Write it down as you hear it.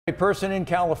A person in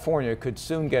California could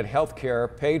soon get health care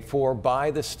paid for by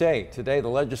the state. Today, the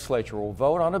legislature will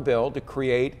vote on a bill to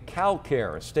create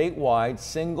CalCare, a statewide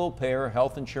single-payer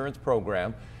health insurance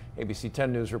program. ABC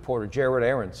 10 News reporter Jared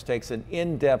Aarons takes an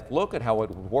in-depth look at how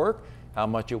it would work, how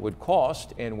much it would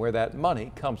cost, and where that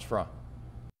money comes from.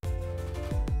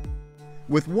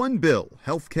 With one bill,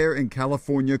 healthcare in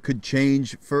California could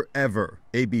change forever.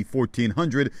 AB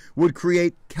 1400 would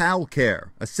create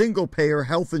CalCare, a single-payer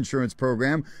health insurance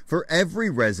program for every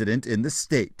resident in the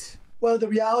state. Well, the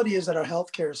reality is that our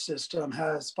healthcare system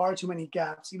has far too many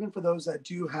gaps, even for those that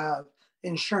do have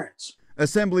insurance.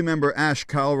 Assemblymember Ash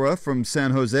Kalra from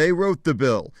San Jose wrote the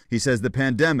bill. He says the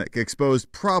pandemic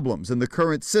exposed problems in the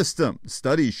current system.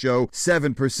 Studies show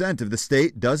 7% of the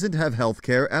state doesn't have health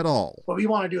care at all. What we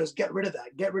want to do is get rid of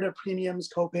that, get rid of premiums,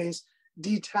 copays,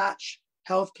 detach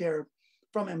healthcare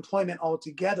from employment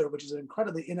altogether, which is an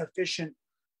incredibly inefficient,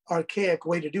 archaic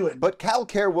way to do it. But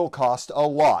CalCare will cost a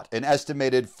lot, an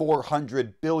estimated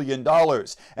 $400 billion.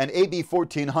 And AB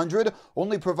 1400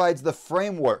 only provides the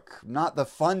framework, not the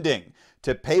funding.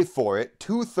 To pay for it,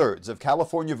 2/3 of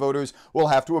California voters will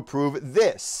have to approve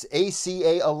this,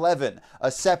 ACA 11,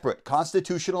 a separate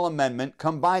constitutional amendment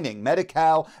combining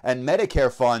Medi-Cal and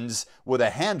Medicare funds with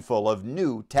a handful of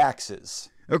new taxes.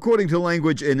 According to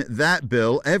language in that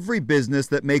bill, every business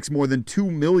that makes more than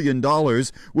 $2 million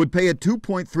would pay a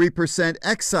 2.3%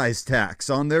 excise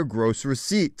tax on their gross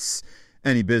receipts.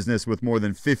 Any business with more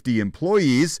than 50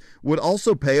 employees would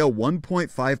also pay a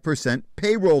 1.5%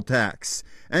 payroll tax.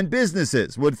 And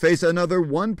businesses would face another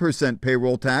 1%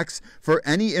 payroll tax for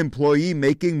any employee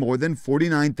making more than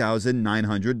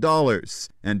 $49,900.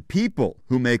 And people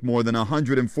who make more than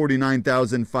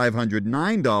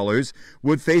 $149,509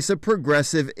 would face a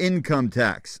progressive income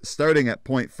tax, starting at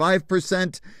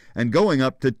 0.5% and going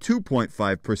up to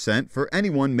 2.5% for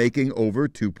anyone making over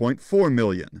 $2.4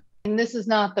 million. And this is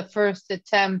not the first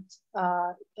attempt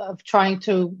of trying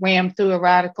to ram through a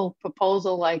radical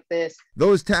proposal like this.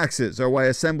 Those taxes are why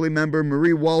Assemblymember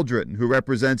Marie Waldron, who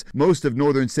represents most of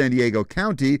northern San Diego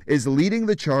County, is leading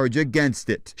the charge against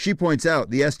it. She points out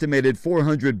the estimated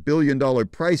 $400 billion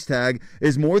price tag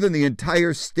is more than the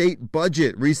entire state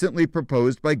budget recently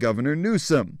proposed by Governor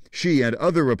Newsom. She and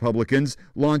other Republicans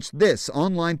launched this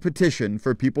online petition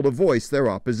for people to voice their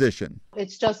opposition.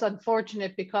 It's just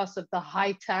unfortunate because of the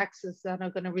high taxes that are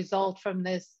going to result from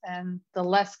this and the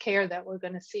less care that we're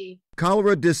going to see.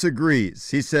 Kalra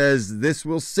disagrees. He says this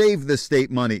will save the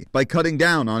state money by cutting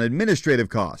down on administrative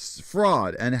costs,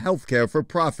 fraud, and health care for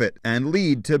profit, and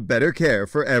lead to better care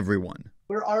for everyone.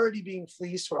 We're already being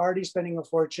fleeced. We're already spending a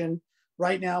fortune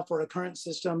right now for a current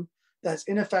system that's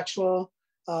ineffectual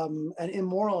and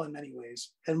immoral in many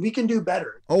ways. And we can do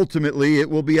better. Ultimately, it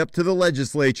will be up to the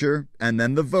legislature and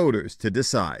then the voters to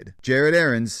decide. Jared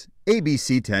Aarons,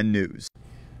 ABC 10 News.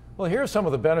 Well, here are some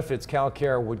of the benefits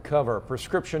CalCare would cover: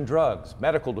 prescription drugs,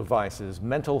 medical devices,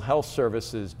 mental health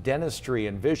services, dentistry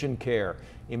and vision care,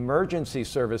 emergency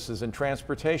services and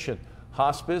transportation,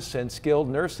 hospice and skilled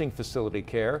nursing facility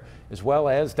care, as well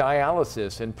as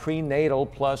dialysis and prenatal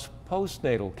plus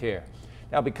postnatal care.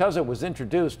 Now, because it was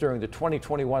introduced during the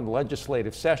 2021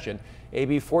 legislative session,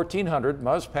 AB 1400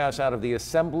 must pass out of the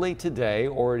Assembly today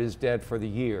or it is dead for the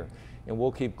year. And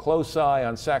we'll keep close eye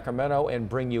on Sacramento and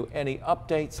bring you any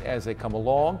updates as they come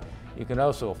along. You can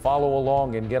also follow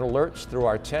along and get alerts through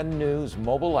our 10 News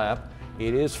mobile app.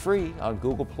 It is free on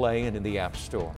Google Play and in the App Store.